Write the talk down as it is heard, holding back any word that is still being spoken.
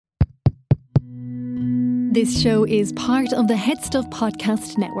This show is part of the Head Stuff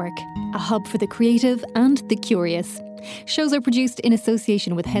Podcast Network, a hub for the creative and the curious. Shows are produced in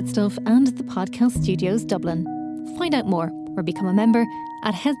association with Head Stuff and the Podcast Studios Dublin. Find out more or become a member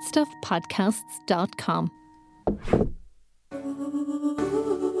at headstuffpodcasts.com.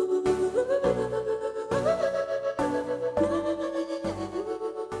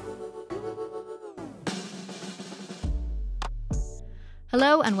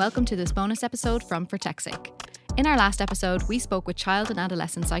 Hello and welcome to this bonus episode from For Tech's Sake. In our last episode, we spoke with child and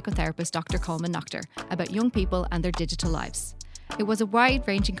adolescent psychotherapist Dr. Colman Noctor about young people and their digital lives. It was a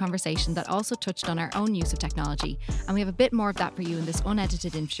wide-ranging conversation that also touched on our own use of technology, and we have a bit more of that for you in this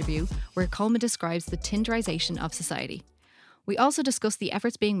unedited interview where Colman describes the Tinderization of society. We also discussed the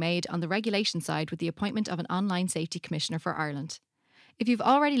efforts being made on the regulation side with the appointment of an online safety commissioner for Ireland. If you've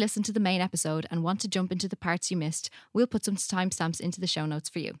already listened to the main episode and want to jump into the parts you missed, we'll put some timestamps into the show notes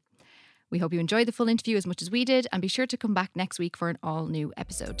for you. We hope you enjoyed the full interview as much as we did, and be sure to come back next week for an all-new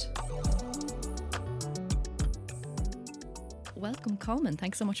episode. Welcome, Colman.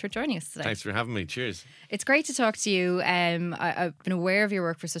 Thanks so much for joining us today. Thanks for having me. Cheers. It's great to talk to you. I've been aware of your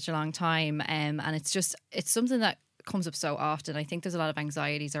work for such a long time, and it's something that comes up so often. I think there's a lot of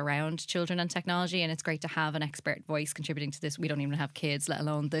anxieties around children and technology, and it's great to have an expert voice contributing to this. We don't even have kids, let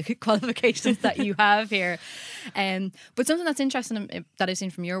alone the qualifications that you have here. But something that's interesting that I've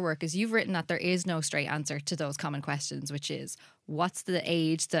seen from your work is you've written that there is no straight answer to those common questions, which is what's the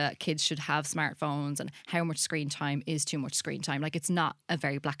age that kids should have smartphones and how much screen time is too much screen time. Like, it's not a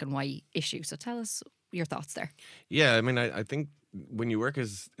very black and white issue. So tell us your thoughts there. Yeah, I mean, I think when you work in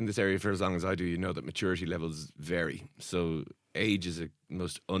this area for as long as I do, you know that maturity levels vary. So age is a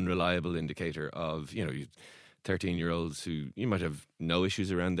most unreliable indicator of, 13-year-olds who you might have no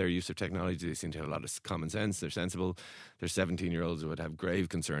issues around their use of technology. They seem to have a lot of common sense. They're sensible. There's 17-year-olds who would have grave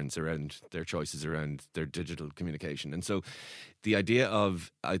concerns around their choices around their digital communication. And so the idea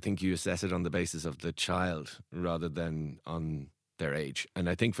of, I think you assess it on the basis of the child rather than on their age. And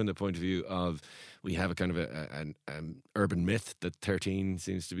I think from the point of view of, we have a kind of an urban myth that 13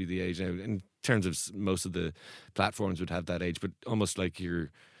 seems to be the age now. In terms of most of the platforms would have that age, but almost like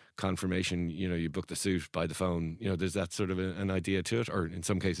your confirmation, you book the suit by the phone, there's that sort of an idea to it, or in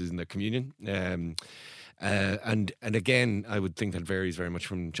some cases in the communion. And again, I would think that varies very much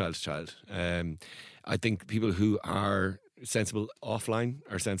from child to child. I think people who are sensible offline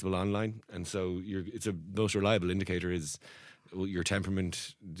are sensible online. And so it's a most reliable indicator is your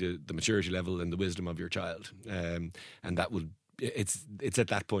temperament, the maturity level and the wisdom of your child. And that will, it's at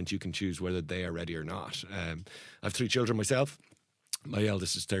that point you can choose whether they are ready or not. I have 3 children myself. My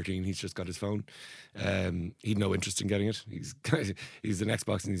eldest is 13. He's just got his phone. He'd no interest in getting it. He's an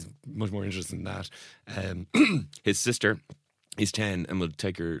Xbox and he's much more interested in that. His sister is 10 and will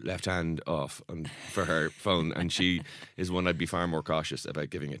take her left hand off for her phone. And she is one I'd be far more cautious about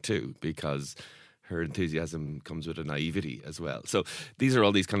giving it to, because her enthusiasm comes with a naivety as well. So these are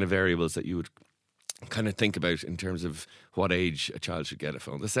all these kind of variables that you would kind of think about in terms of what age a child should get a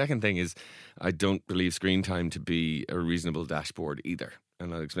phone. The second thing is, I don't believe screen time to be a reasonable dashboard either.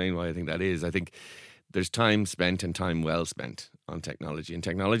 And I'll explain why I think that is. I think there's time spent and time well spent on technology. And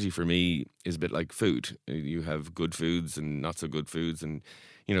technology for me is a bit like food. You have good foods and not so good foods. And,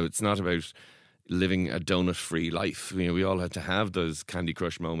 it's not about living a donut-free life. We all had to have those Candy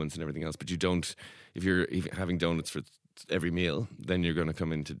Crush moments and everything else, but you don't. If you're having donuts for every meal, then you're going to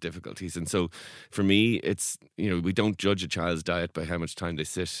come into difficulties. And so for me, it's, we don't judge a child's diet by how much time they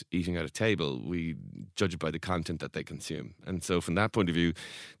sit eating at a table. We judge it by the content that they consume. And so from that point of view,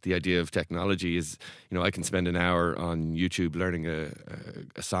 the idea of technology is, I can spend an hour on YouTube learning a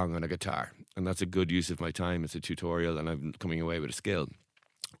song on a guitar, and that's a good use of my time. It's a tutorial and I'm coming away with a skill.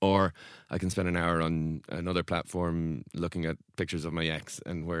 Or I can spend an hour on another platform looking at pictures of my ex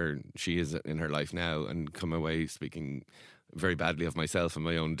and where she is in her life now, and come away speaking very badly of myself and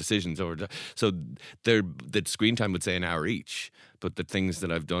my own decisions. So the screen time would say an hour each, but the things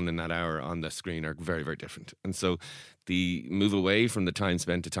that I've done in that hour on the screen are very, very different. And so the move away from the time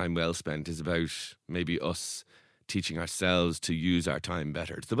spent to time well spent is about maybe us teaching ourselves to use our time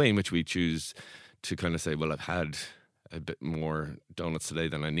better. It's the way in which we choose to kind of say, well, I've had a bit more donuts today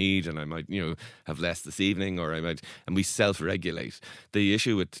than I need, and I might, have less this evening, or I might, and we self-regulate. The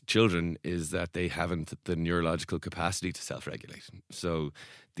issue with children is that they haven't the neurological capacity to self-regulate. So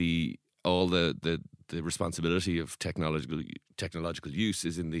the all the responsibility of technological use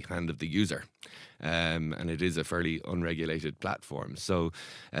is in the hand of the user, and it is a fairly unregulated platform. So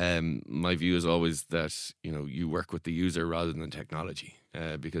my view is always that you work with the user rather than the technology,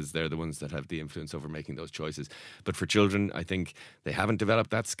 because they're the ones that have the influence over making those choices. But for children, I think they haven't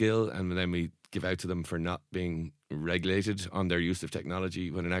developed that skill, and then we give out to them for not being regulated on their use of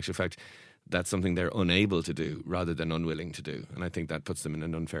technology, when in actual fact that's something they're unable to do rather than unwilling to do. And I think that puts them in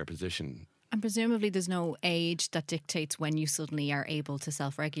an unfair position. And presumably there's no age that dictates when you suddenly are able to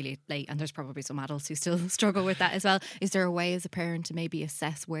self-regulate. And there's probably some adults who still struggle with that as well. Is there a way as a parent to maybe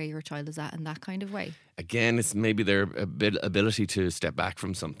assess where your child is at in that kind of way? Again, it's maybe their ability to step back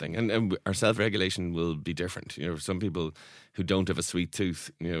from something. And our self-regulation will be different. Some people who don't have a sweet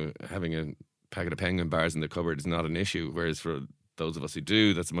tooth, having a packet of penguin bars in the cupboard is not an issue. Whereas for those of us who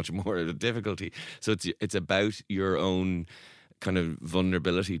do, that's much more of a difficulty. So it's about your own kind of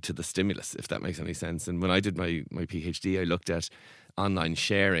vulnerability to the stimulus, if that makes any sense. And when I did my PhD, I looked at online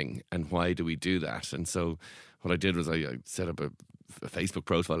sharing and why do we do that. And so what I did was I set up a Facebook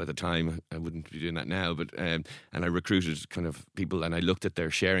profile at the time. I wouldn't be doing that now, but and I recruited kind of people, and I looked at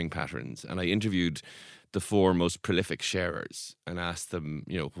their sharing patterns, and I interviewed the 4 most prolific sharers and asked them,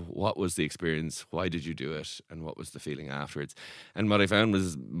 what was the experience? Why did you do it? And what was the feeling afterwards? And what I found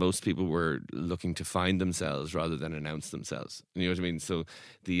was most people were looking to find themselves rather than announce themselves. You know what I mean? So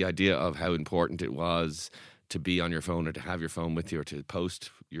the idea of how important it was to be on your phone or to have your phone with you or to post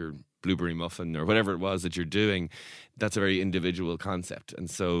your blueberry muffin or whatever it was that you're doing, that's a very individual concept. And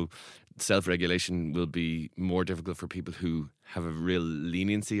so self-regulation will be more difficult for people who have a real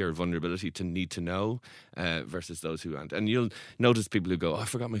leniency or vulnerability to need to know versus those who aren't. And you'll notice people who go, I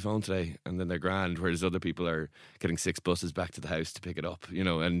forgot my phone today, and then they're grand, whereas other people are getting 6 buses back to the house to pick it up,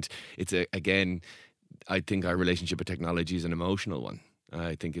 and it's again, I think our relationship with technology is an emotional one.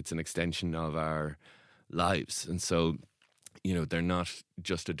 I think it's an extension of our lives. And so, they're not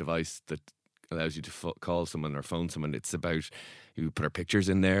just a device that allows you to call someone or phone someone. It's about, we put our pictures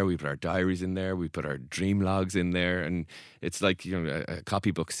in there, we put our diaries in there, we put our dream logs in there, and it's like a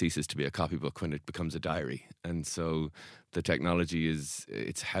copybook ceases to be a copybook when it becomes a diary. And so the technology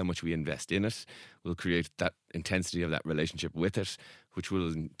it's how much we invest in it will create that intensity of that relationship with it, which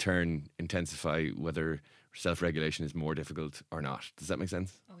will in turn intensify whether self-regulation is more difficult or not. Does that make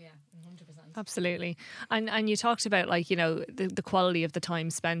sense? Oh yeah, 100%. Absolutely. And you talked about the quality of the time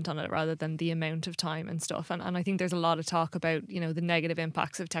spent on it rather than the amount of time and stuff. And I think there's a lot of talk about, the negative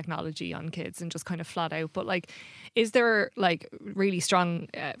impacts of technology on kids and just kind of flat out. But is there really strong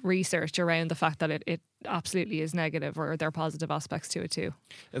research around the fact that it absolutely is negative, or are there positive aspects to it too?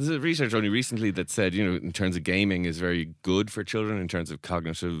 There's a research only recently that said, in terms of gaming is very good for children in terms of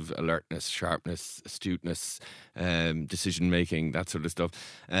cognitive alertness, sharpness, astuteness, decision making, that sort of stuff.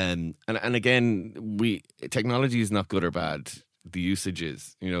 And again, technology is not good or bad. The usage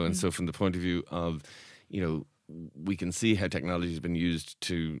is, and so from the point of view of, we can see how technology has been used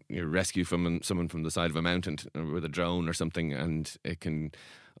to rescue someone from the side of a mountain with a drone or something, and it can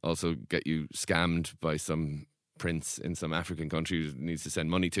also get you scammed by some prince in some African country who needs to send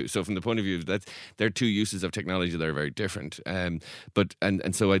money to. So from the point of view that there are 2 uses of technology that are very different. But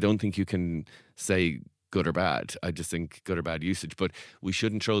so I don't think you can say good or bad. I just think good or bad usage. But we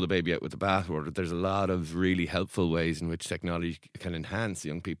shouldn't throw the baby out with the bathwater. There's a lot of really helpful ways in which technology can enhance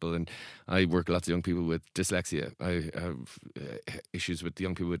young people. And I work with lots of young people with dyslexia. I have issues with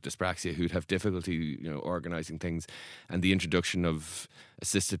young people with dyspraxia who'd have difficulty, organising things. And the introduction of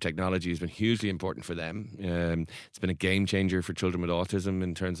assistive technology has been hugely important for them. It's been a game changer for children with autism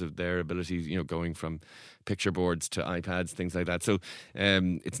in terms of their ability, going from picture boards to iPads, things like that. So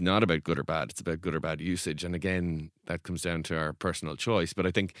it's not about good or bad. It's about good or bad usage. And again, that comes down to our personal choice. But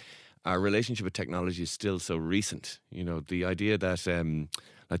I think our relationship with technology is still so recent. The idea that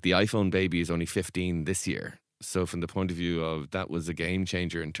the iPhone baby is only 15 this year. So from the point of view of that was a game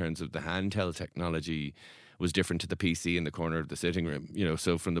changer in terms of the handheld technology was different to the PC in the corner of the sitting room.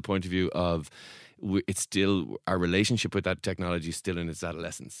 So from the point of view of it's still, our relationship with that technology is still in its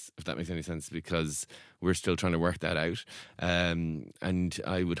adolescence, if that makes any sense, because we're still trying to work that out. And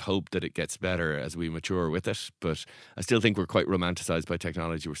I would hope that it gets better as we mature with it. But I still think we're quite romanticised by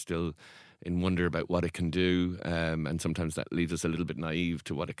technology. We're still in wonder about what it can do. And sometimes that leaves us a little bit naive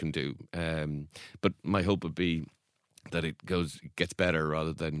to what it can do. But my hope would be that it gets better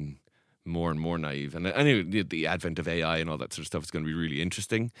rather than more and more naive. And anyway, the advent of AI and all that sort of stuff is going to be really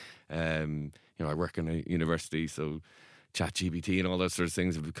interesting. I work in a university, so ChatGPT and all those sort of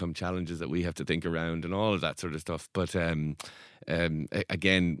things have become challenges that we have to think around and all of that sort of stuff. But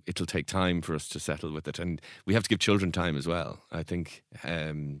again, it'll take time for us to settle with it. And we have to give children time as well. I think,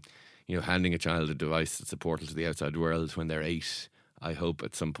 handing a child a device that's a portal to the outside world when they're 8, I hope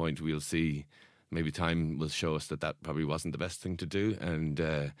at some point we'll see, maybe time will show us that probably wasn't the best thing to do. And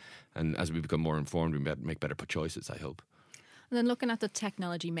as we become more informed, we make better choices, I hope. And then looking at the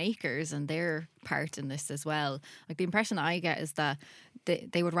technology makers and their part in this as well, like the impression I get is that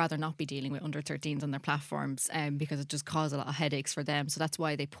they would rather not be dealing with under 13s on their platforms because it just causes a lot of headaches for them. So that's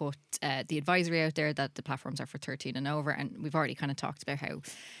why they put the advisory out there that the platforms are for 13 and over. And we've already kind of talked about how,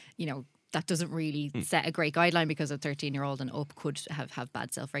 that doesn't really set a great guideline because a 13-year-old and up could have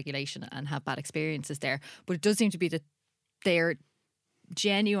bad self-regulation and have bad experiences there. But it does seem to be that they're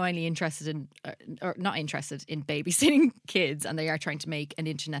genuinely interested in or not interested in babysitting kids, and they are trying to make an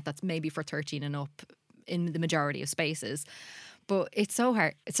internet that's maybe for 13 and up in the majority of spaces. But it's so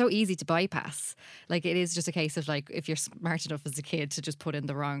hard, it's so easy to bypass. Like, it is just a case of, like, if you're smart enough as a kid to just put in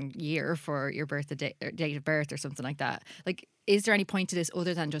the wrong year for your birthday or date of birth or something like that. Like, is there any point to this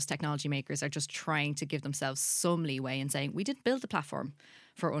other than just technology makers are just trying to give themselves some leeway and saying, we didn't build the platform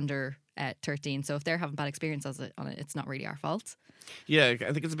for under 13, so if they're having bad experiences on it, it's not really our fault? Yeah, I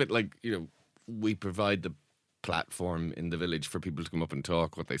think it's a bit like, we provide the platform in the village for people to come up and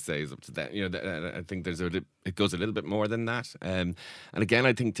talk. What they say is up to them. I think it goes a little bit more than that. And again,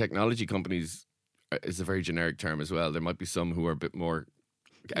 I think technology companies is a very generic term as well. There might be some who are a bit more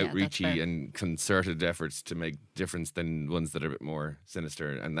outreachy and concerted efforts to make difference than ones that are a bit more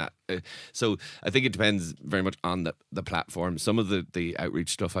sinister, and that so I think it depends very much on the platform. Some of the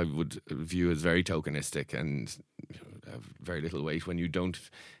outreach stuff I would view as very tokenistic and have very little weight. When you don't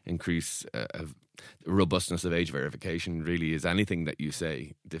increase robustness of age verification, really is anything that you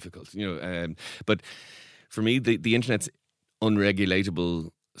say difficult, but for me the internet's unregulatable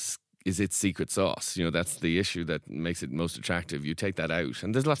is its secret sauce. That's the issue that makes it most attractive. You take that out,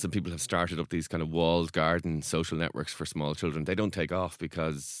 and there's lots of people have started up these kind of walled garden social networks for small children. They don't take off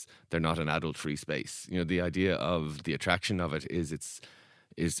because they're not an adult-free space. The idea of the attraction of it is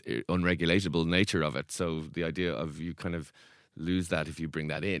unregulatable nature of it. So the idea of you kind of lose that if you bring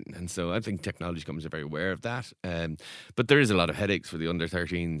that in. And so I think technology companies are very aware of that. But there is a lot of headaches for the under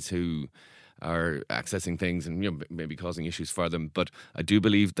 13s who are accessing things and maybe causing issues for them. But I do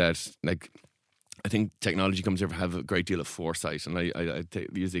believe that, like, I think technology companies have a great deal of foresight. And I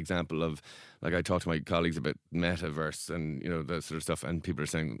use the example of, like, I talk to my colleagues about metaverse and that sort of stuff, and people are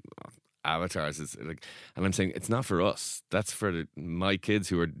saying avatars is like, and I'm saying it's not for us. That's for my kids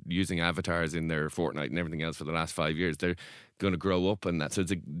who are using avatars in their Fortnite and everything else for the last 5 years. They're going to grow up in that, so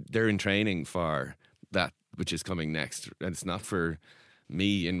they're in training for that which is coming next, and it's not for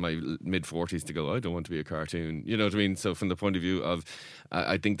me in my mid-40s to go, I don't want to be a cartoon. You know what I mean? So from the point of view of,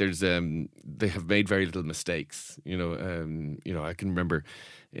 I think there's they have made very little mistakes. I can remember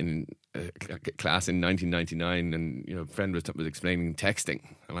in class in 1999, and a friend was explaining texting,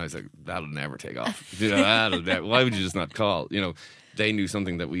 and I was like, that'll never take off. Why would you just not call? They knew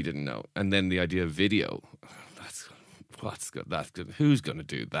something that we didn't know. And then the idea of video, that's good. Who's going to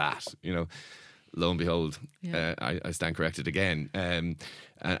do that? Lo and behold, I stand corrected again. And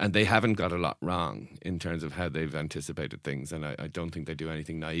they haven't got a lot wrong in terms of how they've anticipated things, and I don't think they do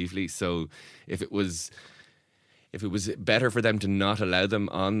anything naively. So if it was better for them to not allow them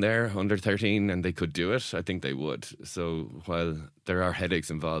on there under 13 and they could do it, I think they would. So while there are headaches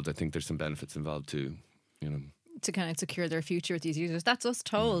involved, I think there's some benefits involved too, to kind of secure their future with these users. That's us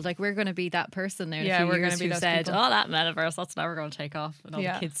told. Like, we're going to be that person now. Yeah, we're going to be who those said, people. "Oh, that metaverse, that's never going to take off." And all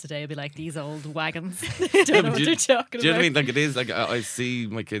Yeah. the kids today will be like, "These old wagons." They don't know what they're talking Do you know what I about. mean? Like, it is like I see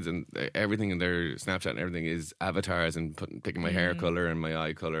my kids and everything in their Snapchat and everything is avatars and picking my hair color and my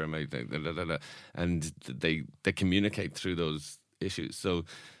eye color and my and they communicate through those issues. So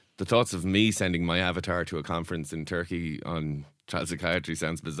the thoughts of me sending my avatar to a conference in Turkey on child psychiatry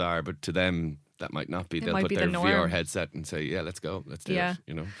sounds bizarre, but to them that might not be. They'll might put be their the norm. VR headset and say, "Yeah, let's go, let's do it."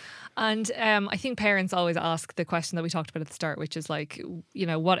 And I think parents always ask the question that we talked about at the start, which is like,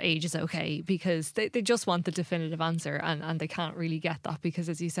 what age is okay? Because they just want the definitive answer, and they can't really get that because,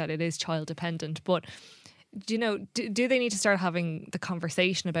 as you said, it is child dependent. But do they need to start having the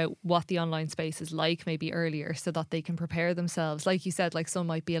conversation about what the online space is like maybe earlier, so that they can prepare themselves? Like you said, like, some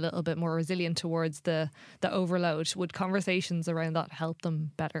might be a little bit more resilient towards the overload. Would conversations around that help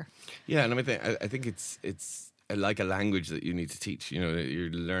them better? Yeah, and I think it's like a language that you need to teach. You're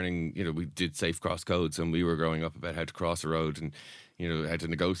learning. We did safe cross codes when we were growing up about how to cross a road and how to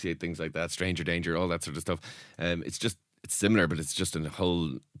negotiate things like that, stranger danger, all that sort of stuff. it's similar, but it's just on a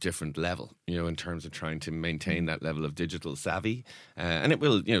whole different level, in terms of trying to maintain that level of digital savvy. And it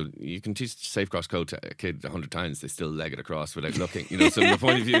will, you can teach safe cross code to a kid 100 times, they still leg it across without looking. So from the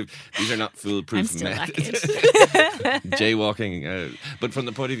point of view, these are not foolproof methods. Jaywalking. But from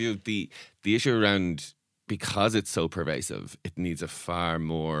the point of view of the issue around, because it's so pervasive, it needs a far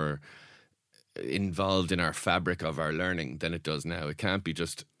more involved in our fabric of our learning than it does now. It can't be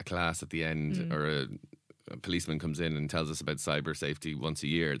just a class at the end or a policeman comes in and tells us about cyber safety once a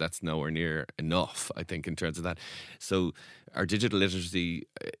year. That's nowhere near enough, I think, in terms of that. So our digital literacy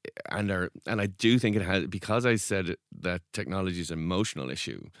and I do think it has, because I said that technology is an emotional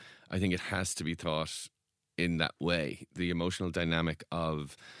issue, I think it has to be thought in that way. The emotional dynamic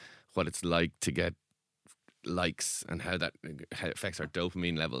of what it's like to get likes and how that affects our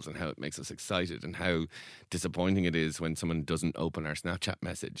dopamine levels and how it makes us excited and how disappointing it is when someone doesn't open our Snapchat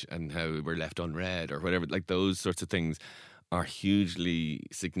message and how we're left unread or whatever. Like, those sorts of things are hugely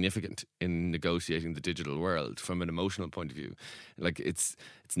significant in negotiating the digital world from an emotional point of view. Like, it's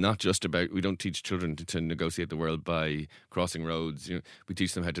not just about, we don't teach children to negotiate the world by crossing roads. We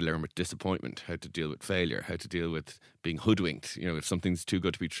teach them how to learn with disappointment, how to deal with failure, how to deal with being hoodwinked. If something's too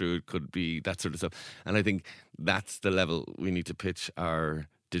good to be true, it could be, that sort of stuff. And I think that's the level we need to pitch our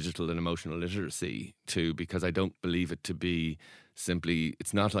digital and emotional literacy to, because I don't believe it to be simply,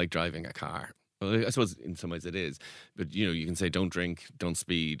 it's not like driving a car. Well, I suppose in some ways it is, but you can say don't drink, don't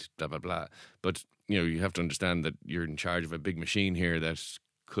speed, blah blah blah. But you have to understand that you're in charge of a big machine here that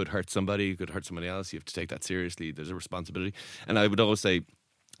could hurt somebody, could hurt somebody else. You have to take that seriously. There's a responsibility, and I would always say,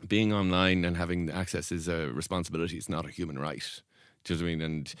 being online and having access is a responsibility. It's not a human right. Do you know what I mean?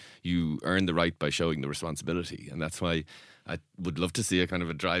 And you earn the right by showing the responsibility, and that's why I would love to see a kind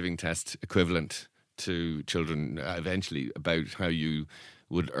of a driving test equivalent to children eventually about how you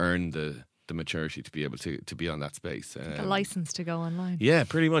would earn the maturity to be able to be on that space. A license to go online. Yeah,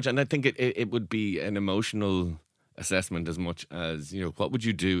 pretty much. And I think it would be an emotional assessment as much as, what would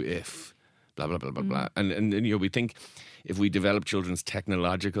you do if blah, blah, blah, blah, blah. And we think if we develop children's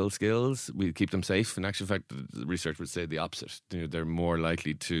technological skills, we keep them safe. In actual fact, the research would say the opposite. They're more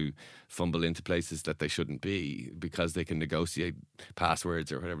likely to fumble into places that they shouldn't be because they can negotiate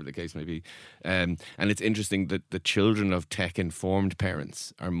passwords or whatever the case may be. And it's interesting that the children of tech-informed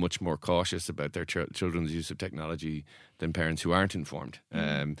parents are much more cautious about their children's use of technology than parents who aren't informed.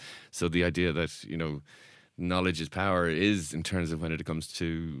 So the idea that, knowledge is power is in terms of when it comes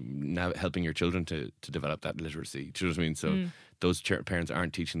to helping your children to develop that literacy. Do you know what I mean? So those parents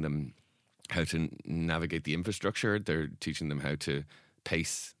aren't teaching them how to navigate the infrastructure. They're teaching them how to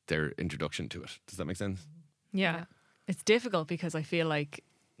pace their introduction to it. Does that make sense? Yeah. It's difficult because I feel like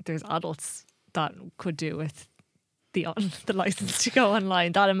there's adults that could do with the license to go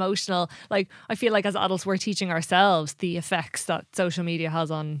online, that emotional, like, I feel like as adults we're teaching ourselves the effects that social media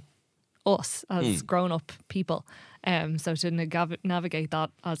has on us as grown-up people, so to navigate that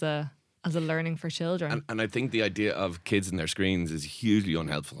as a learning for children. And I think the idea of kids and their screens is hugely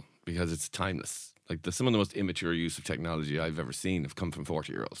unhelpful because it's timeless. Like, some of the most immature use of technology I've ever seen have come from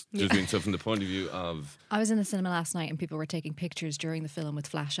 40-year-olds. Yeah. So from the point of view of... I was in the cinema last night and people were taking pictures during the film with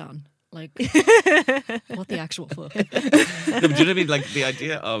flash on. Like, what the actual fuck? No, but do you know what I mean? Like, the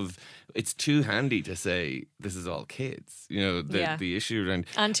idea of, it's too handy to say this is all kids. The issue around...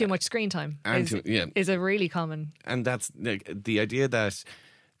 And too much screen time is a really common... And that's the idea that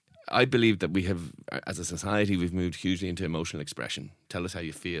I believe that we have, as a society, we've moved hugely into emotional expression. Tell us how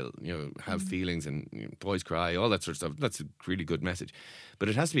you feel, have feelings, and boys cry, all that sort of stuff. That's a really good message. But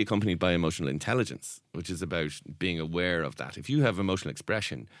it has to be accompanied by emotional intelligence, which is about being aware of that. If you have emotional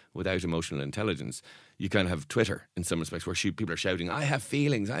expression without emotional intelligence, you kind of have Twitter in some respects where people are shouting, I have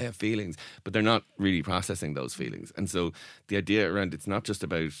feelings, but they're not really processing those feelings. And so the idea around, it's not just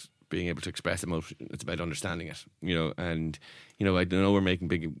about being able to express emotion, it's about understanding it, and I know we're making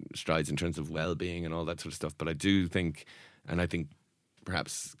big strides in terms of well-being and all that sort of stuff, but I do think, and I think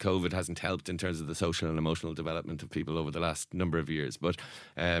perhaps COVID hasn't helped in terms of the social and emotional development of people over the last number of years, but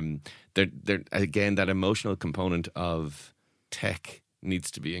again, that emotional component of tech needs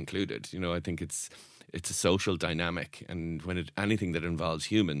to be included. I think it's a social dynamic, and when anything that involves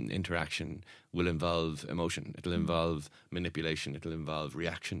human interaction will involve emotion. It'll involve manipulation. It'll involve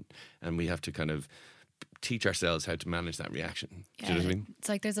reaction, and we have to kind of teach ourselves how to manage that reaction. Do you know what I mean? It's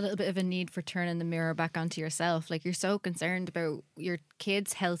like there's a little bit of a need for turning the mirror back onto yourself. Like, you're so concerned about your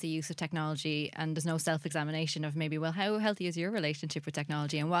kids' healthy use of technology, and there's no self-examination of maybe, well, how healthy is your relationship with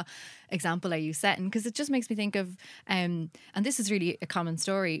technology and what example are you setting? Because it just makes me think of, and this is really a common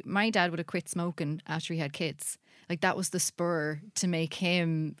story, my dad would have quit smoking after he had kids. like that was the spur to make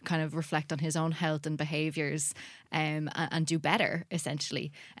him kind of reflect on his own health and behaviours and do better,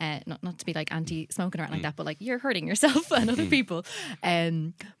 essentially. Not to be like anti-smoking or anything like that, but like you're hurting yourself and other people.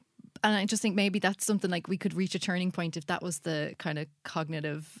 And I just think maybe that's something like we could reach a turning point if that was the kind of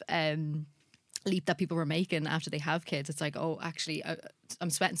cognitive leap that people were making after they have kids. It's like, oh, actually,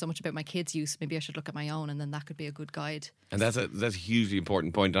 I'm sweating so much about my kids' use. Maybe I should look at my own, and then that could be a good guide. And that's a hugely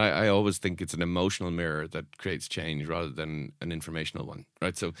important point. I always think it's an emotional mirror that creates change rather than an informational one,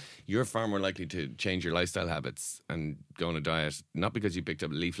 right? So you're far more likely to change your lifestyle habits and go on a diet, not because you picked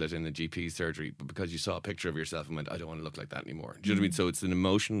up a leaflet in a GP surgery, but because you saw a picture of yourself and went, I don't want to look like that anymore. Do you know what I mean? So it's an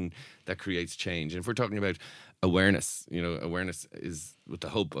emotion that creates change. And if we're talking about awareness, awareness is with the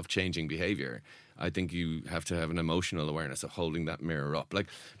hope of changing behaviour. I think you have to have an emotional awareness of holding that mirror up. Like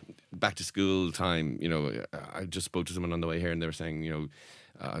back to school time, I just spoke to someone on the way here and they were saying,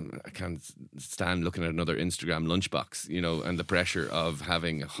 I can't stand looking at another Instagram lunchbox, and the pressure of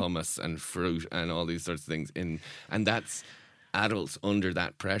having hummus and fruit and all these sorts of things and that's adults under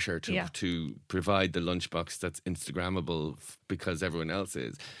that pressure to provide the lunchbox that's Instagrammable because everyone else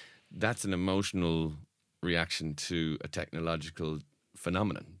is. That's an emotional reaction to a technological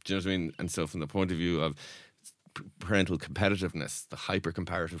phenomenon. Do you know what I mean? And so from the point of view of parental competitiveness, the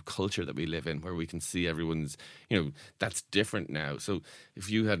hyper-comparative culture that we live in, where we can see everyone's, that's different now. So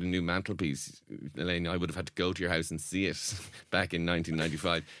if you had a new mantelpiece, Elaine, I would have had to go to your house and see it back in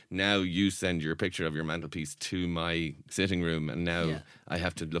 1995. Now you send your picture of your mantelpiece to my sitting room, and now I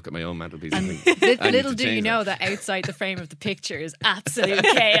have to look at my own mantelpiece. And think, little do you know that outside the frame of the picture is absolute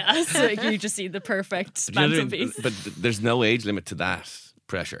chaos. Like you just see the perfect mantelpiece. But there's no age limit to that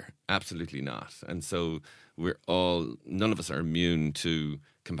pressure. Absolutely not. And so none of us are immune to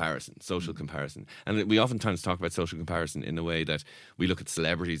comparison, social comparison. And we oftentimes talk about social comparison in a way that we look at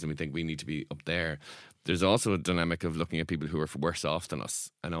celebrities and we think we need to be up there. There's also a dynamic of looking at people who are worse off than us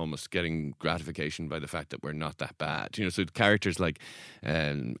and almost getting gratification by the fact that we're not that bad. So characters like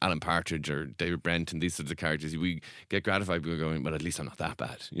Alan Partridge or David Brent and these sorts of characters, we get gratified by going, well, at least I'm not that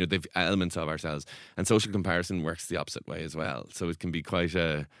bad. They've elements of ourselves. And social comparison works the opposite way as well. So it can be quite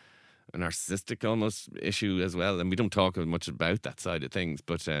a narcissistic almost issue as well, and we don't talk much about that side of things,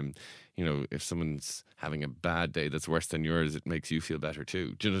 but if someone's having a bad day that's worse than yours, it makes you feel better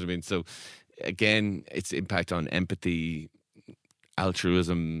too. Do you know what I mean? So again, its impact on empathy,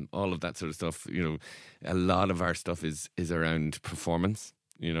 altruism, all of that sort of stuff. A lot of our stuff is around performance,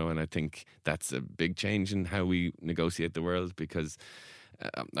 and I think that's a big change in how we negotiate the world, because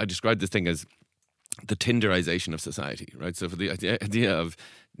I describe this thing as the Tinderization of society, right? So for the idea of,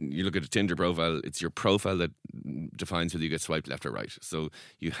 you look at a Tinder profile, it's your profile that defines whether you get swiped left or right. So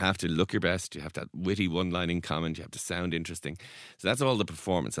you have to look your best, you have to have witty one-lining comment, you have to sound interesting. So that's all the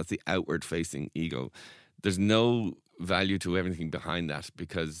performance, that's the outward-facing ego. There's no value to everything behind that,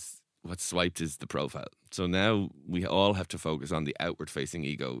 because what's swiped is the profile. So now we all have to focus on the outward-facing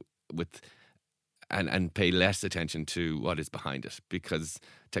ego and pay less attention to what is behind it, because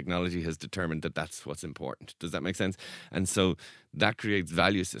technology has determined that that's what's important. Does that make sense? And so that creates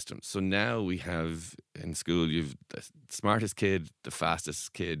value systems. So now we have in school, you've the smartest kid, the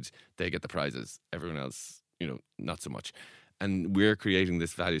fastest kid, they get the prizes. Everyone else, not so much. And we're creating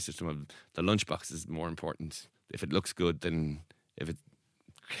this value system of the lunchbox is more important. If it looks good, then if it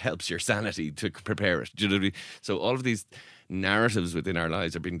helps your sanity to prepare it. Do you know what I mean? So all of these narratives within our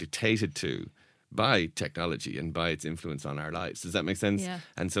lives are being dictated to by technology and by its influence on our lives. Does that make sense? Yeah.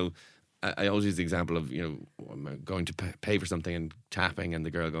 And so I always use the example of, I'm going to pay for something and tapping, and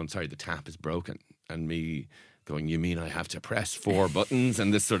the girl going, sorry, the tap is broken. And me going, you mean I have to press 4 buttons?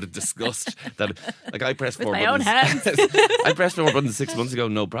 And this sort of disgust that, like, I pressed 4 buttons. With my own hands. I pressed 4 buttons 6 months ago,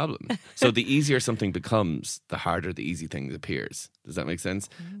 no problem. So the easier something becomes, the harder the easy thing appears. Does that make sense?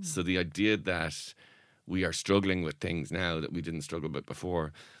 So the idea that we are struggling with things now that we didn't struggle with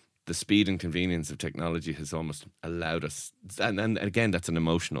before, the speed and convenience of technology has almost allowed us, and again, that's an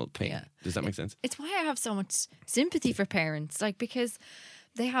emotional thing. Yeah. Does that make sense? It's why I have so much sympathy for parents, because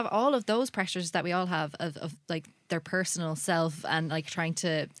they have all of those pressures that we all have of like their personal self and like trying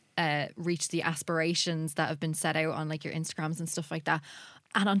to reach the aspirations that have been set out on like your Instagrams and stuff like that.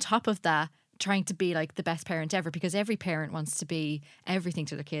 And on top of that, trying to be like the best parent ever, because every parent wants to be everything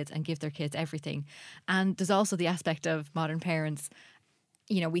to their kids and give their kids everything. And there's also the aspect of modern parents,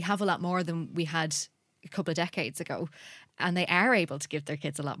 we have a lot more than we had a couple of decades ago, and they are able to give their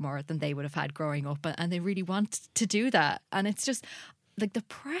kids a lot more than they would have had growing up, and they really want to do that. And it's just like the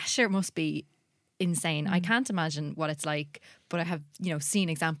pressure must be insane. I can't imagine what it's like, but I have, seen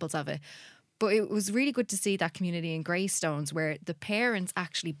examples of it. But it was really good to see that community in Greystones where the parents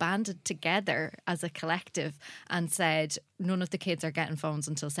actually banded together as a collective and said, none of the kids are getting phones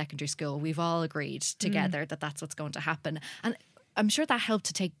until secondary school. We've all agreed together that that's what's going to happen. And I'm sure that helped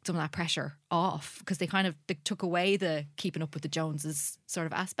to take some of that pressure off, because they took away the keeping up with the Joneses sort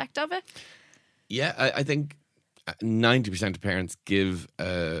of aspect of it. Yeah, I think 90% of parents give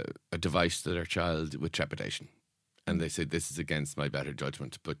a device to their child with trepidation. And they say, this is against my better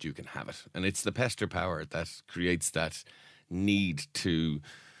judgment, but you can have it. And it's the pester power that creates that need to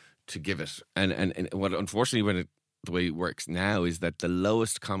give it. And what, unfortunately, the way it works now is that the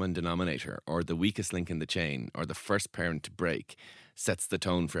lowest common denominator, or the weakest link in the chain, or the first parent to break, sets the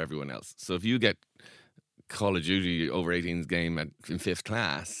tone for everyone else. So if you get Call of Duty over 18s game in 5th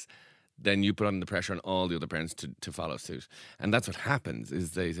class, then you put on the pressure on all the other parents to follow suit. And that's what happens,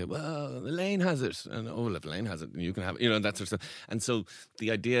 is they say, well, Elaine has it. And, oh, if Elaine has it, then you can have it. You know, that sort of stuff. And so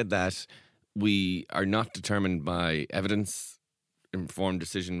the idea that we are not determined by evidence-informed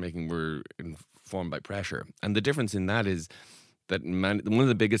decision-making, we're informed by pressure. And the difference in that is that one of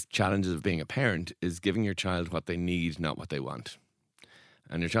the biggest challenges of being a parent is giving your child what they need, not what they want.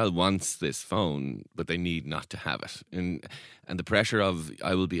 And your child wants this phone, but they need not to have it. And the pressure of,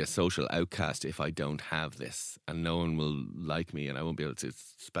 I will be a social outcast if I don't have this, and no one will like me, and I won't be able to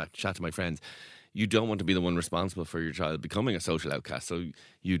chat to my friends. You don't want to be the one responsible for your child becoming a social outcast. So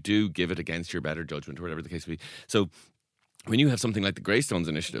you do give it against your better judgment, or whatever the case may be. So when you have something like the Greystones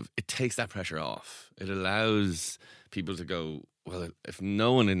initiative, it takes that pressure off. It allows people to go, well, if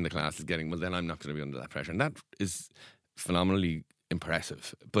no one in the class is getting, well, then I'm not going to be under that pressure. And that is phenomenally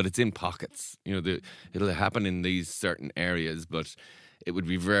impressive, but it's in pockets. You know, it'll happen in these certain areas, but it would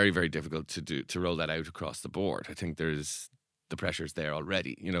be very, very difficult to roll that out across the board. I think the pressure's there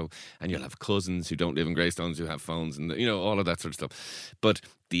already, you know, and you'll have cousins who don't live in Greystones who have phones, and you know, all of that sort of stuff. But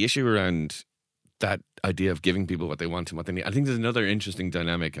the issue around that idea of giving people what they want and what they need, I think there's another interesting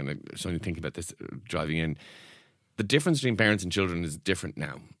dynamic, and I was only thinking about this driving in. The difference between parents and children is different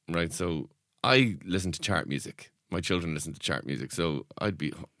now, right? So I listen to chart music. My children listen to chart music, so I'd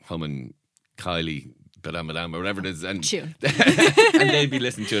be humming Kylie, Badam Badam, or whatever it is, and and they'd be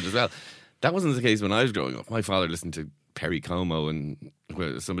listening to it as well. That wasn't the case when I was growing up. My father listened to Perry Como and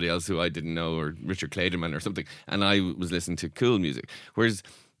somebody else who I didn't know, or Richard Clayderman or something, and I was listening to cool music. Whereas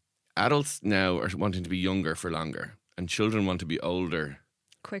adults now are wanting to be younger for longer, and children want to be older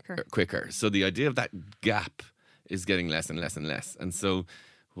quicker. So the idea of that gap is getting less and less and less. And so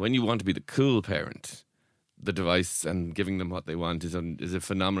when you want to be the cool parent, the device and giving them what they want is a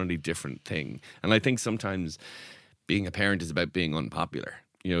phenomenally different thing. And I think sometimes being a parent is about being unpopular.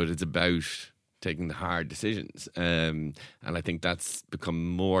 You know, it's about taking the hard decisions. And I think that's become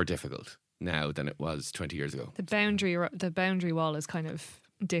more difficult now than it was 20 years ago. The boundary wall is kind of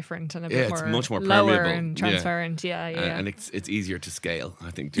different and a yeah, bit it's more much more lower permeable and transparent. Yeah. And it's easier to scale, I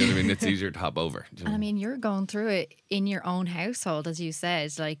think. Do you know what I mean? It's easier to hop over. And I mean, you're going through it in your own household, as you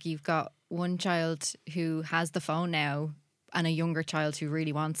said. Like, you've got one child who has the phone now and a younger child who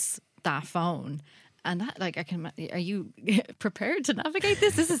really wants that phone. And that, like, are you prepared to navigate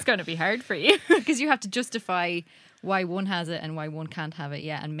this? This is going to be hard for you, because you have to justify why one has it and why one can't have it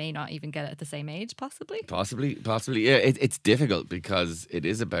yet, and may not even get it at the same age, possibly. Possibly. Yeah, it's difficult because it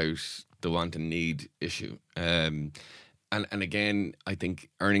is about the want and need issue. And again, I think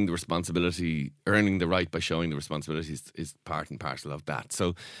earning the right by showing the responsibilities is part and parcel of that.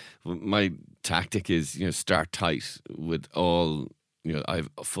 So my tactic is, you know, start tight with all. You know, I have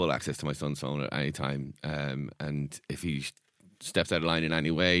full access to my son's phone at any time, and if he steps out of line in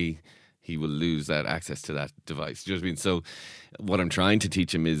any way, he will lose that access to that device. Do you know what I mean? So what I'm trying to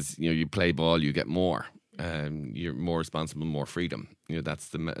teach him is, you know, you play ball, you get more. You're more responsible, more freedom. You know,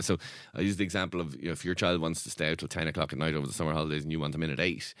 so I use the example of, you know, if your child wants to stay out till 10 o'clock at night over the summer holidays and you want them in at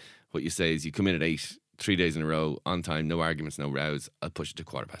 8, what you say is, you come in at 8, 3 days in a row, on time, no arguments, no rows, I'll push it to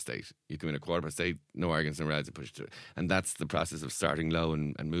 8:15. You come in at 8:15, no arguments, no rows, I'll push it to. And that's the process of starting low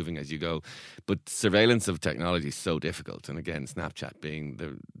and moving as you go. But surveillance of technology is so difficult. And again, Snapchat being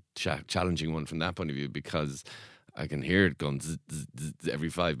the challenging one from that point of view, because I can hear it going zzz, zzz, zzz, every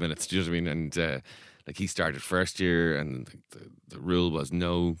 5 minutes. Do you know what I mean? And like, he started first year, and the rule was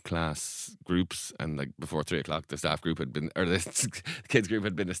no class groups, and like before 3 o'clock, the staff group had been, or the kids group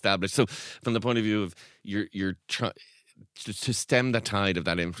had been established. So from the point of view of you're trying to stem the tide of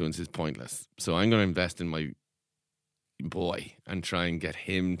that influence is pointless. So I'm going to invest in my boy and try and get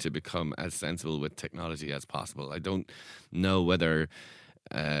him to become as sensible with technology as possible. I don't know whether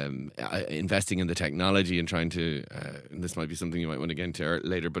investing in the technology and trying to, and this might be something you might want to get into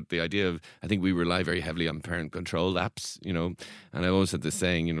later, but the idea of, I think we rely very heavily on parent controlled apps, and I always had this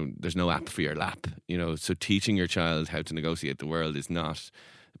saying, there's no app for your lap, so teaching your child how to negotiate the world is not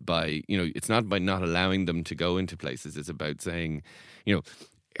by, it's not by not allowing them to go into places. It's about saying,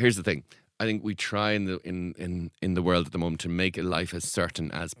 here's the thing. I think we try in the world at the moment to make a life as certain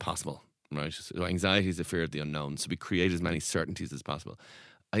as possible. Right, so anxiety is a fear of the unknown. So we create as many certainties as possible.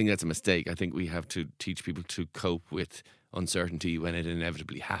 I think that's a mistake. I think we have to teach people to cope with uncertainty when it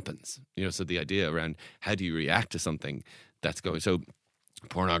inevitably happens. So the idea around how do you react to something that's going. So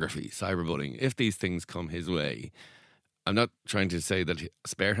pornography, cyberbullying. If these things come his way, I'm not trying to say that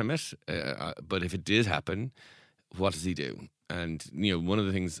spare him it, but if it did happen, what does he do? And, one of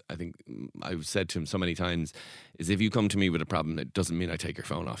the things I think I've said to him so many times is, if you come to me with a problem, it doesn't mean I take your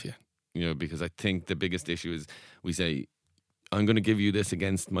phone off you. Because I think the biggest issue is we say, I'm going to give you this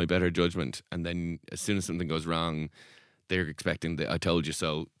against my better judgment. And then as soon as something goes wrong, they're expecting that I told you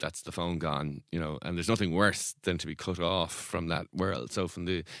so, that's the phone gone, and there's nothing worse than to be cut off from that world. So from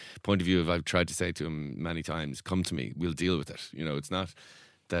the point of view of, I've tried to say to him many times, come to me, we'll deal with it. It's not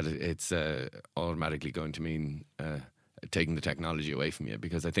that it's automatically going to mean taking the technology away from you,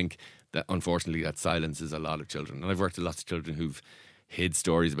 because I think that unfortunately that silences a lot of children. And I've worked with lots of children who've hid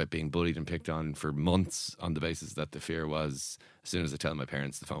stories about being bullied and picked on for months on the basis that the fear was, as soon as I tell my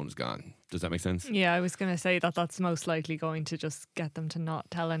parents, the phone is gone. Does that make sense? Yeah, I was going to say that's most likely going to just get them to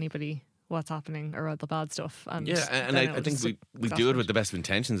not tell anybody what's happening or all the bad stuff. And I think we do it with the best of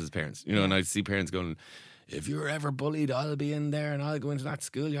intentions as parents, and I see parents going, if you're ever bullied, I'll be in there and I'll go into that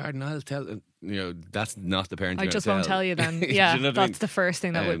schoolyard and I'll tell. That's not the parent. I just won't tell you then. Yeah, that's I mean? The first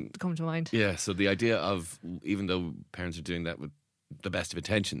thing that would come to mind. Yeah, so the idea of, even though parents are doing that with the best of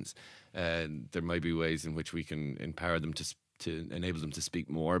intentions, there might be ways in which we can empower them to enable them to speak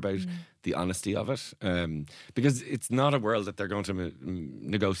more about the honesty of it, because it's not a world that they're going to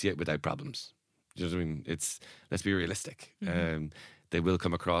negotiate without problems. Do you know what I mean? Let's be realistic. They will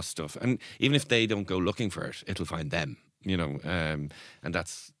come across stuff, and even if they don't go looking for it, it'll find them. And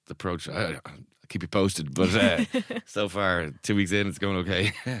that's the approach. I'll keep you posted, but so far 2 weeks in, it's going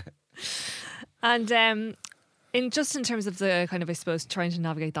okay. And in terms of the kind of, I suppose, trying to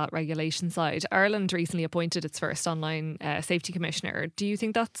navigate that regulation side, Ireland recently appointed its first online safety commissioner. Do you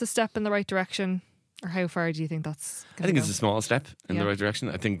think that's a step in the right direction? Or how far do you think that's going to go? I think it's a small step in the right direction.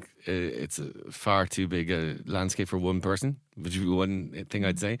 I think it's a far too big a landscape for one person, which would be one thing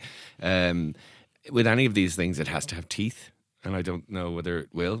I'd say. With any of these things, it has to have teeth, and I don't know whether it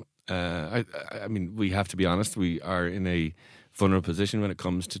will. I mean, we have to be honest. We are in a vulnerable position when it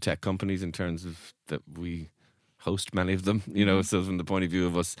comes to tech companies in terms of that we host many of them, so from the point of view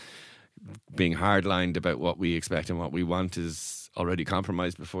of us being hardlined about what we expect and what we want is already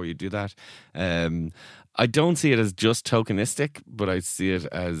compromised before you do that. I don't see it as just tokenistic, but I see it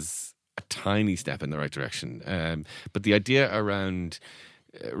as a tiny step in the right direction. But the idea around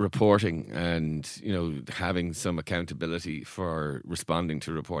reporting and, having some accountability for responding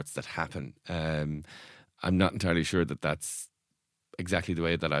to reports that happen, I'm not entirely sure that that's exactly the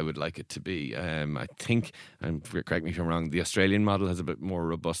way that I would like it to be. I think, and correct me if I'm wrong, the Australian model has a bit more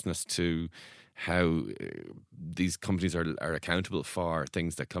robustness to how these companies are accountable for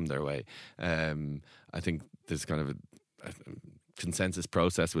things that come their way. I think there's kind of a consensus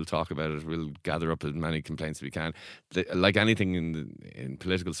process. We'll talk about it. We'll gather up as many complaints as we can. Like anything in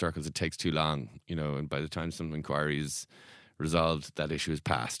political circles, it takes too long, and by the time some inquiry is resolved, that issue is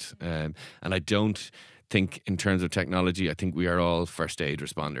passed. And I don't think in terms of technology, I think we are all first aid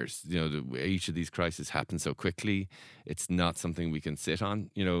responders. Each of these crises happen so quickly. It's not something we can sit on,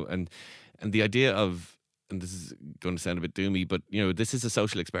 and the idea of, and this is going to sound a bit doomy, but this is a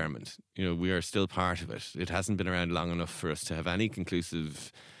social experiment. We are still part of it. It hasn't been around long enough for us to have any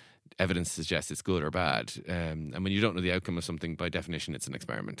conclusive evidence to suggest it's good or bad. And when you don't know the outcome of something, by definition, it's an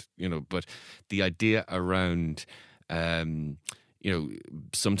experiment. But the idea around,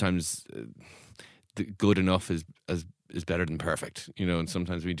 sometimes good enough is better than perfect, and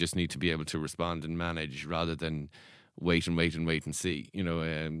sometimes we just need to be able to respond and manage rather than wait and see,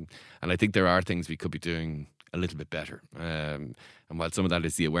 and I think there are things we could be doing a little bit better. And while some of that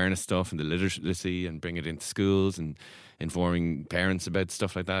is the awareness stuff and the literacy and bring it into schools and informing parents about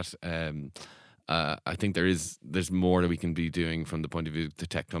stuff like that, I think there's more that we can be doing from the point of view of the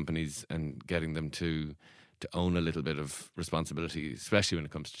tech companies and getting them to own a little bit of responsibility, especially when it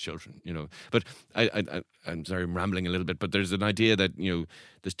comes to children, But I'm sorry, I'm rambling a little bit, but there's an idea that,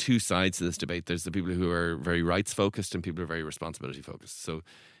 there's two sides to this debate. There's the people who are very rights focused and people who are very responsibility focused. So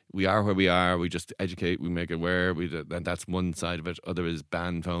we are where we are. We just educate, we make it aware. And that's one side of it. Other is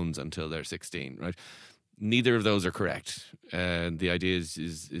ban phones until they're 16, right? Neither of those are correct. The idea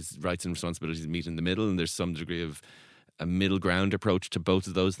is rights and responsibilities meet in the middle, and there's some degree of a middle ground approach to both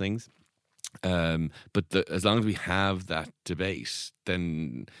of those things. But as long as we have that debate,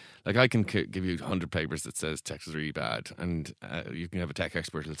 then like I can give you 100 papers that says tech is really bad, and you can have a tech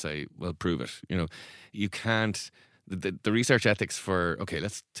expert who'll say, well, prove it. You can't. The research ethics for, okay,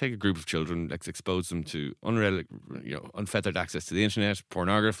 let's take a group of children, let's expose them to unfettered access to the internet,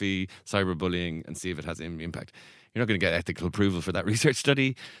 pornography, cyberbullying, and see if it has any impact. You're not going to get ethical approval for that research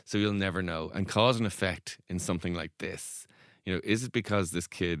study, so you'll never know. And cause and effect in something like this, is it because this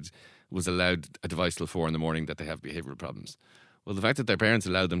kid was allowed a device till 4 a.m. that they have behavioural problems? Well, the fact that their parents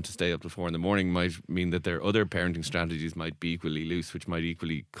allowed them to stay up till 4 a.m. might mean that their other parenting strategies might be equally loose, which might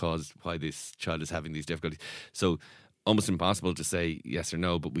equally cause why this child is having these difficulties. So almost impossible to say yes or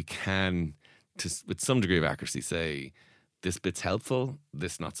no, but we can, with some degree of accuracy, say this bit's helpful,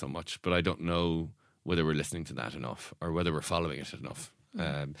 this not so much. But I don't know whether we're listening to that enough or whether we're following it enough.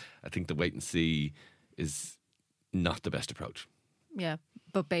 I think the wait and see is not the best approach. Yeah,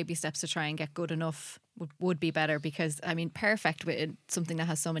 but baby steps to try and get good enough would be better, because perfect with something that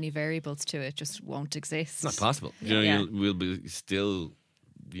has so many variables to it just won't exist. It's not possible. We'll be still,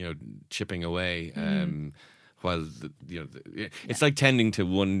 chipping away. While it's like tending to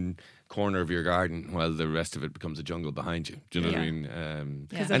one corner of your garden while the rest of it becomes a jungle behind you. Do you know what I mean?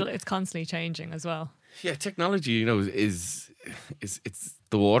 Because it's constantly changing as well. Yeah, technology, is it's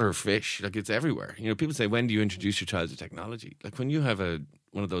the water fish. Like, it's everywhere. People say, when do you introduce your child to technology? Like, when you have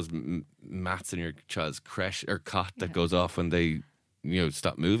one of those mats in your child's creche or cot that goes off when they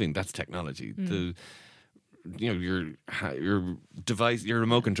stop moving, that's technology. Your device, your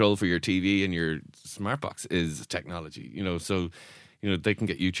remote control for your TV and your smart box is technology. So they can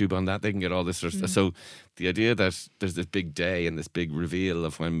get YouTube on that. They can get all this sort of stuff. So the idea that there's this big day and this big reveal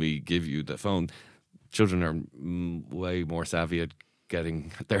of when we give you the phone, children are way more savvy at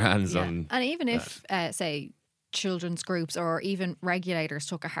getting their hands on. And even if, say, children's groups or even regulators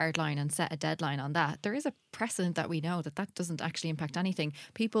took a hard line and set a deadline on that, there is a precedent that we know that doesn't actually impact anything.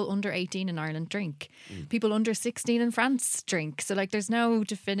 People under 18 in Ireland drink. People under 16 in France drink. So there's no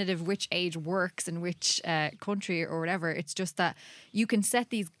definitive which age works in which country or whatever. It's just that you can set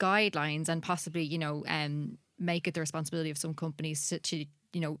these guidelines and possibly make it the responsibility of some companies to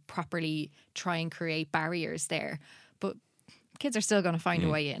properly try and create barriers there. But kids are still going to find a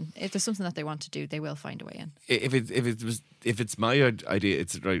way in. If there's something that they want to do, they will find a way in. If it's my idea,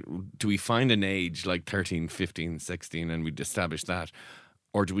 it's right. Do we find an age like 13, 15, 16 and we'd establish that?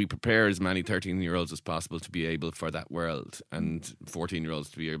 Or do we prepare as many 13-year-olds as possible to be able for that world, and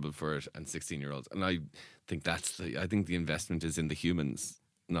 14-year-olds to be able for it, and 16-year-olds? And I think I think the investment is in the humans,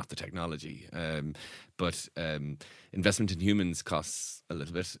 not the technology. But investment in humans costs a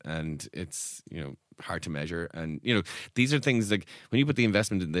little bit, and it's hard to measure. And these are things like, when you put the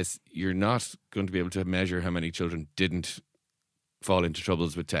investment in this, you're not going to be able to measure how many children didn't fall into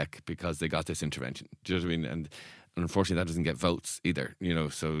troubles with tech because they got this intervention. Do you know what I mean? And unfortunately, that doesn't get votes either.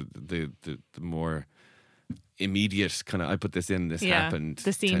 So the more immediate kind of, I put this in, this happened.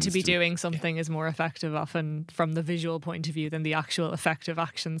 The scene to be doing something is more effective often from the visual point of view than the actual effective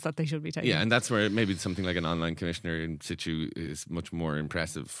actions that they should be taking. Yeah, and that's where maybe something like an online commissioner in situ is much more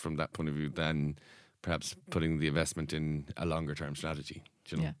impressive from that point of view than perhaps putting the investment in a longer term strategy.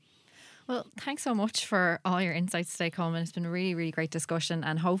 Do you know? Yeah. Well, thanks so much for all your insights today, Colman. It's been a really, really great discussion,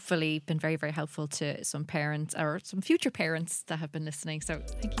 and hopefully been very, very helpful to some parents or some future parents that have been listening. So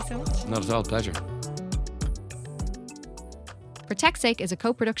thank you so much. Not at all. Pleasure. For Tech's Sake is a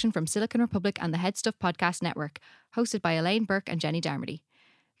co-production from Silicon Republic and the Head Stuff Podcast Network, hosted by Elaine Burke and Jenny Darmody.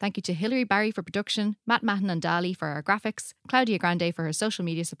 Thank you to Hilary Barry for production, Matt Mahon and Dali for our graphics, Claudia Grande for her social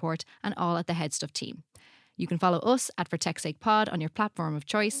media support, and all at the Head Stuff team. You can follow us at For Tech's Sake Pod on your platform of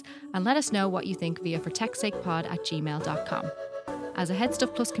choice, and let us know what you think via fortechsakepod@gmail.com. As a Head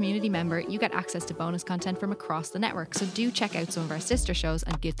Stuff Plus community member, you get access to bonus content from across the network, so do check out some of our sister shows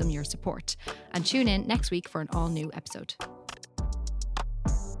and give them your support. And tune in next week for an all-new episode.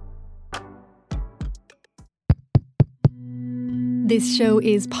 This show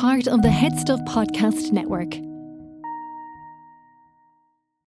is part of the Head Stuff Podcast Network.